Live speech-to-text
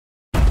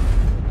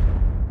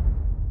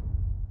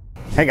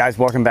Hey guys,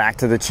 welcome back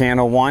to the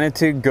channel. Wanted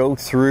to go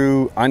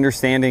through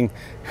understanding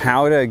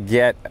how to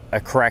get a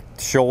correct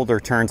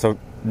shoulder turn. So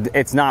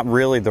it's not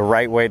really the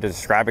right way to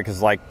describe it,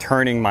 because like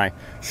turning my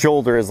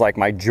shoulder is like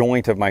my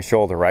joint of my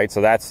shoulder, right?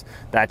 So that's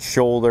that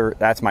shoulder,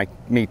 that's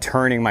me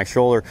turning my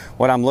shoulder.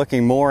 What I'm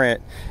looking more at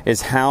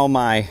is how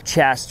my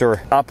chest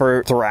or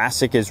upper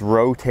thoracic is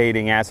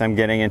rotating as I'm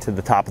getting into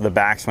the top of the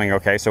backswing,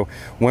 okay? So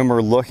when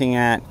we're looking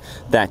at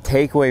that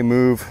takeaway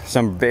move,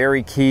 some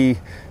very key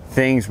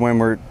things when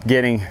we're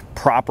getting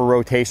proper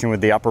rotation with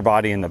the upper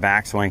body in the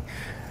backswing.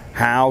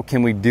 How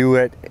can we do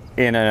it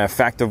in an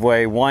effective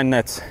way? One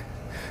that's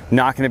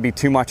not going to be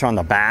too much on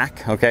the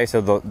back, okay?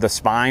 So the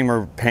spine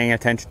we're paying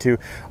attention to.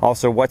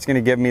 Also, what's going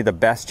to give me the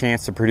best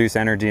chance to produce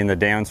energy in the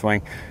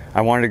downswing.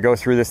 I wanted to go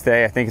through this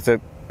today. I think it's a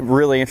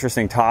really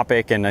interesting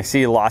topic, and I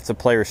see lots of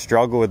players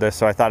struggle with this,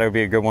 so I thought it would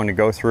be a good one to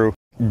go through.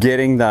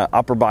 Getting the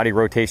upper body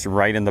rotation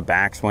right in the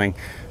backswing.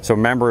 So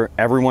remember,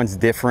 everyone's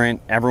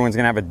different. Everyone's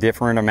gonna have a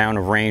different amount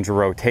of range of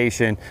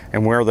rotation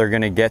and where they're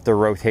gonna get their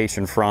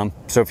rotation from.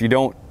 So if you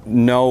don't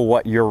know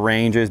what your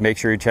range is, make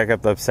sure you check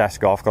out the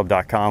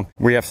obsessedgolfclub.com.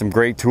 We have some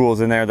great tools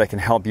in there that can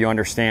help you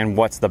understand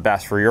what's the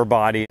best for your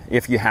body.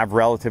 If you have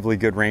relatively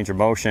good range of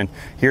motion,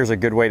 here's a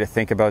good way to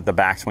think about the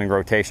backswing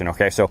rotation,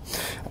 okay? So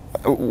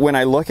when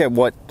I look at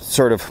what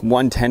sort of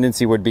one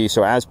tendency would be,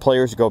 so as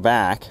players go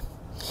back,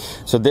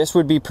 so this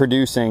would be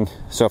producing,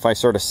 so if I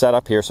sort of set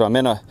up here, so I'm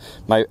in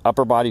my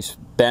upper body's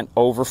bent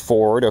over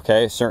forward,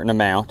 okay, a certain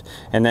amount,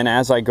 and then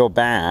as I go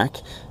back,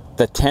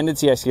 the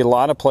tendency I see a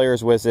lot of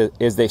players with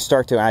is they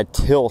start to add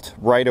tilt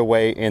right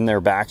away in their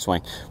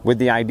backswing with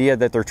the idea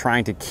that they're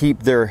trying to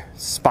keep their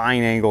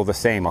spine angle the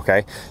same,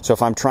 okay? So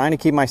if I'm trying to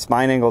keep my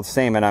spine angle the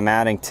same and I'm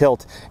adding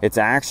tilt, it's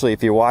actually,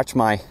 if you watch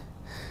my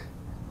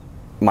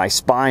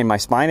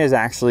spine is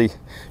actually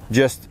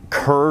just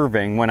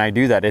curving when I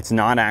do that. It's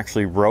not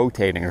actually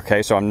rotating,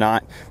 okay? So I'm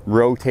not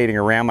rotating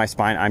around my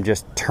spine. I'm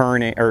just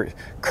turning or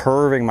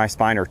curving my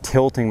spine or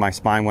tilting my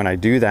spine when I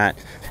do that.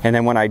 And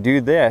then when I do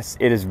this,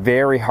 it is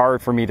very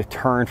hard for me to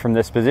turn from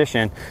this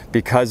position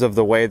because of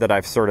the way that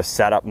I've sort of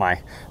set up my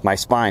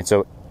spine.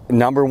 So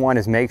number one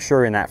is make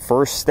sure in that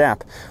first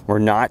step, we're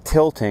not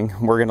tilting.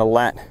 We're gonna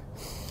let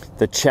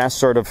the chest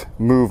sort of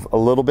move a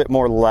little bit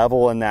more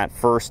level in that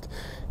first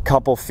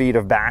couple feet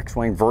of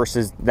backswing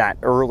versus that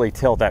early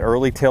tilt. That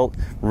early tilt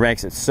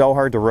makes it so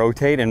hard to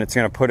rotate, and it's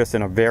going to put us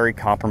in a very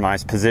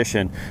compromised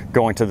position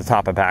going to the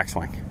top of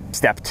backswing.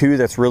 Step two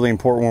that's really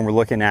important when we're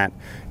looking at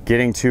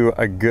getting to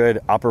a good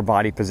upper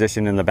body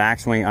position in the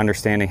backswing,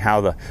 understanding how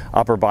the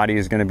upper body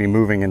is going to be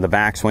moving in the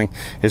backswing,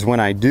 is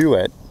when I do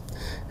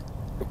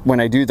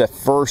the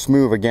first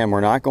move, again,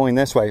 we're not going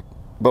this way,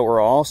 but we're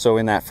also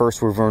in that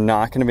first move, we're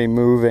not going to be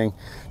moving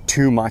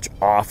too much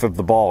off of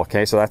the ball,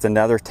 okay? So that's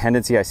another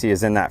tendency I see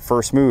is in that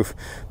first move,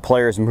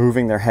 players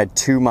moving their head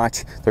too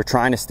much. They're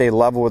trying to stay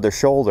level with their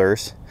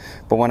shoulders,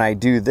 but when I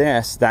do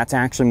this, that's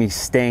actually me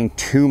staying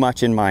too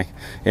much in my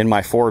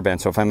forward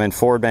bend. So if I'm in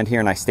forward bend here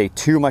and I stay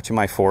too much in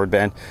my forward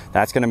bend,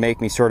 that's gonna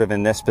make me sort of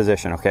in this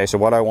position, okay? So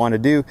what I wanna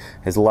do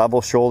is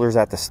level shoulders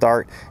at the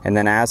start, and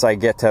then as I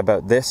get to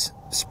about this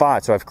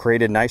spot, so I've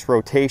created nice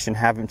rotation,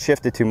 haven't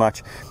shifted too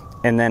much,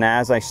 and then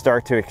as I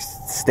start to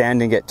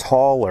extend and get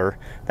taller,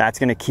 that's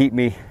gonna keep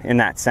me in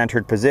that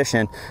centered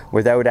position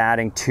without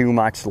adding too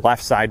much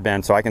left side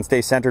bend. So I can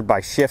stay centered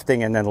by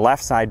shifting and then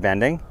left side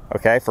bending,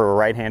 okay, for a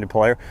right-handed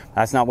player.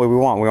 That's not what we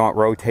want. We want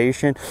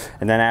rotation.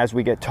 And then as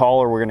we get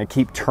taller, we're gonna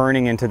keep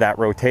turning into that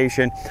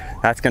rotation.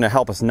 That's gonna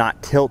help us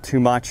not tilt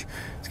too much.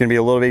 It's gonna be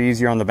a little bit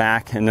easier on the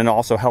back, and then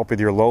also help with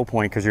your low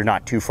point because you're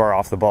not too far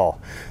off the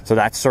ball. So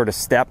that's sort of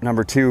step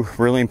number two.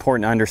 Really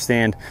important to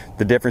understand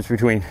the difference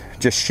between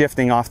just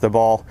shifting off the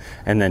ball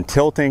and then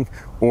tilting,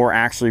 or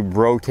actually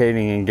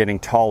rotating and getting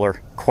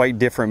taller. Quite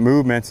different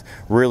movements.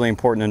 Really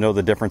important to know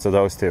the difference of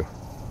those two.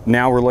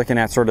 Now we're looking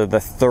at sort of the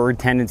third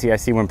tendency I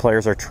see when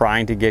players are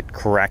trying to get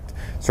correct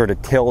sort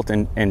of tilt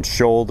and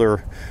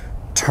shoulder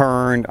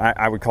turn,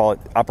 I would call it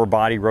upper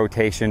body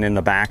rotation in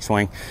the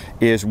backswing,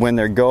 is when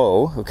they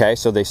go, okay,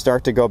 so they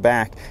start to go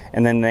back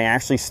and then they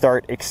actually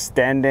start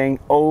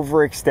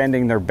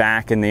overextending their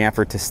back in the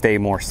effort to stay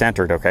more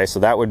centered, okay? So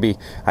that would be,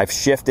 I've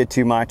shifted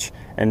too much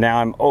and now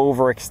I'm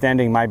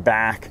overextending my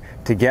back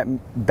to get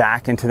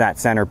back into that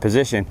center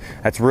position.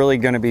 That's really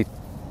going to be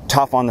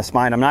tough on the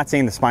spine. I'm not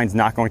saying the spine's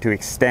not going to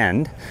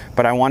extend,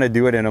 but I want to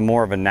do it in a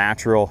more of a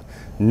natural,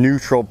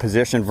 neutral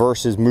position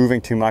versus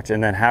moving too much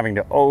and then having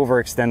to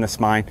overextend the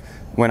spine.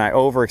 When I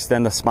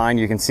overextend the spine,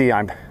 you can see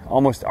I'm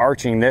almost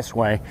arching this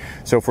way.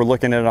 So if we're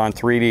looking at it on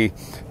 3D,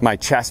 my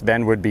chest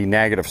bend would be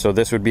negative. So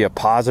this would be a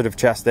positive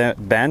chest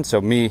bend.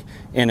 So me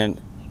in an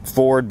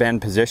forward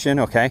bend position,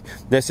 okay?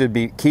 This would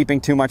be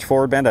keeping too much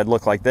forward bend, I'd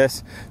look like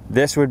this.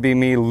 This would be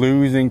me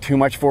losing too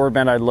much forward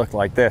bend, I'd look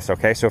like this,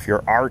 okay? So if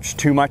you're arched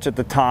too much at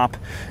the top,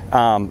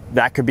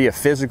 that could be a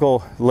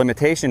physical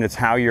limitation. It's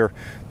how you're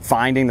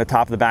finding the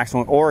top of the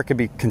backswing, or it could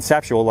be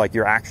conceptual, like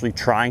you're actually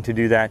trying to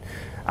do that.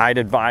 I'd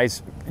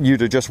advise you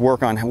to just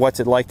work on what's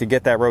it like to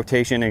get that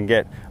rotation and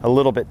get a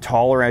little bit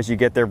taller as you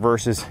get there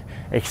versus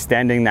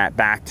extending that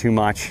back too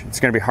much. It's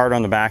going to be hard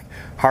on the back,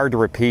 hard to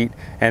repeat,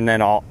 and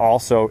then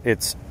also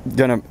it's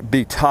going to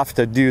be tough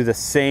to do the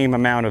same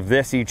amount of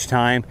this each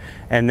time,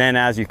 and then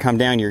as you come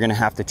down you're going to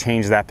have to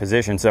change that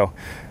position. So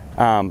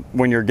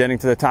when you're getting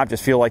to the top,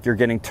 just feel like you're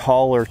getting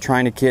taller,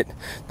 trying to get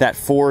that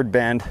forward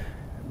bend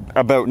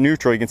about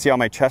neutral. You can see how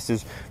my chest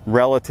is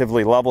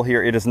relatively level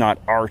here. It is not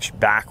arched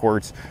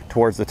backwards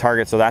towards the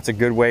target. So that's a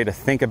good way to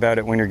think about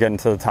it when you're getting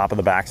to the top of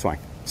the backswing.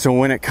 So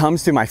when it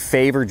comes to my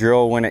favorite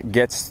drill, when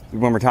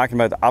we're talking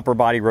about the upper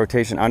body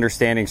rotation,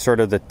 understanding sort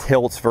of the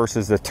tilts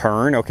versus the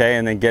turn, okay,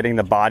 and then getting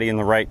the body in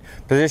the right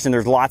position,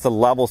 there's lots of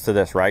levels to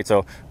this, right?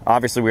 So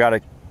obviously we got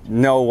to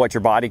know what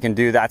your body can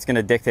do. That's going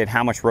to dictate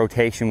how much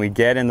rotation we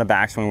get in the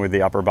backswing with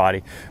the upper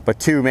body. But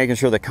two, making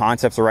sure the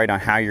concepts are right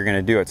on how you're going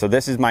to do it. So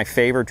this is my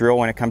favorite drill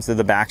when it comes to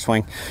the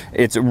backswing.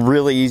 It's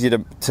really easy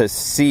to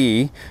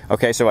see.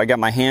 Okay, so I got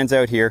my hands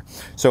out here.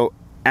 So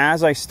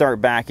as I start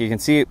back, you can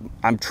see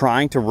I'm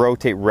trying to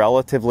rotate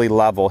relatively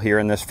level here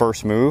in this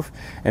first move.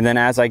 And then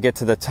as I get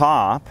to the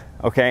top,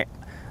 okay,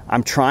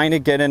 I'm trying to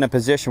get in a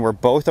position where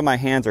both of my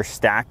hands are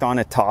stacked on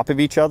the top of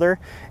each other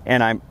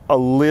and I'm a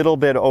little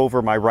bit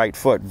over my right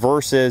foot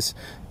versus,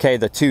 okay,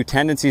 the two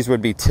tendencies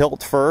would be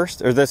tilt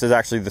first, or this is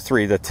actually the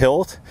three, the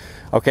tilt,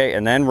 okay,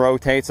 and then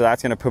rotate, so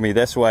that's gonna put me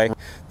this way.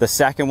 The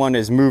second one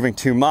is moving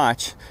too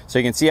much, so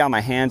you can see how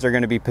my hands are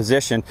gonna be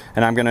positioned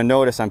and I'm gonna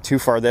notice I'm too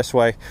far this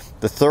way.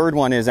 The third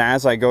one is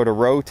as I go to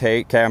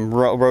rotate, okay, I'm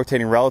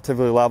rotating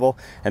relatively level,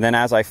 and then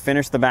as I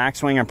finish the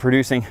backswing, I'm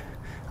producing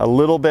a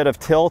little bit of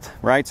tilt,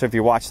 right? So if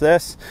you watch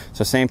this,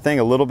 so same thing,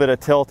 a little bit of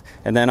tilt,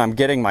 and then I'm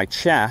getting my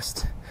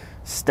chest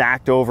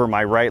stacked over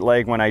my right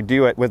leg when I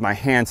do it with my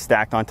hands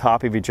stacked on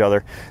top of each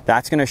other.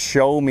 That's gonna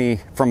show me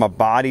from a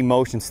body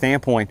motion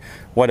standpoint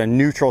what a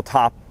neutral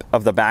top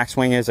of the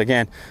backswing is.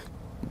 Again,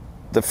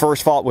 the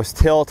first fault was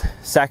tilt,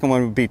 second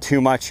one would be too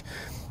much,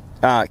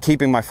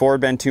 keeping my forward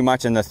bend too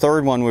much, and the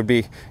third one would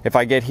be if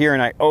I get here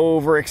and I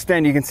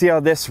overextend. You can see how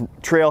this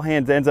trail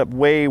hand ends up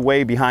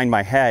way behind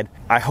my head.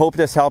 I hope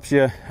this helps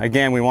you.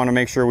 Again, we want to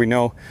make sure we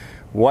know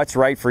what's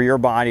right for your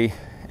body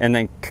and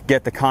then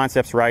get the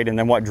concepts right, and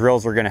then what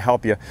drills are going to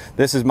help you.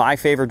 This is my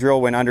favorite drill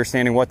when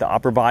understanding what the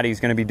upper body is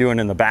going to be doing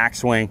in the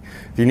backswing.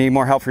 If you need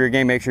more help for your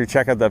game, make sure you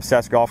check out the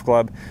Obsessed Golf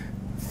Club.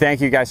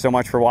 Thank you guys so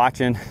much for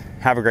watching.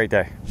 Have a great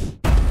day.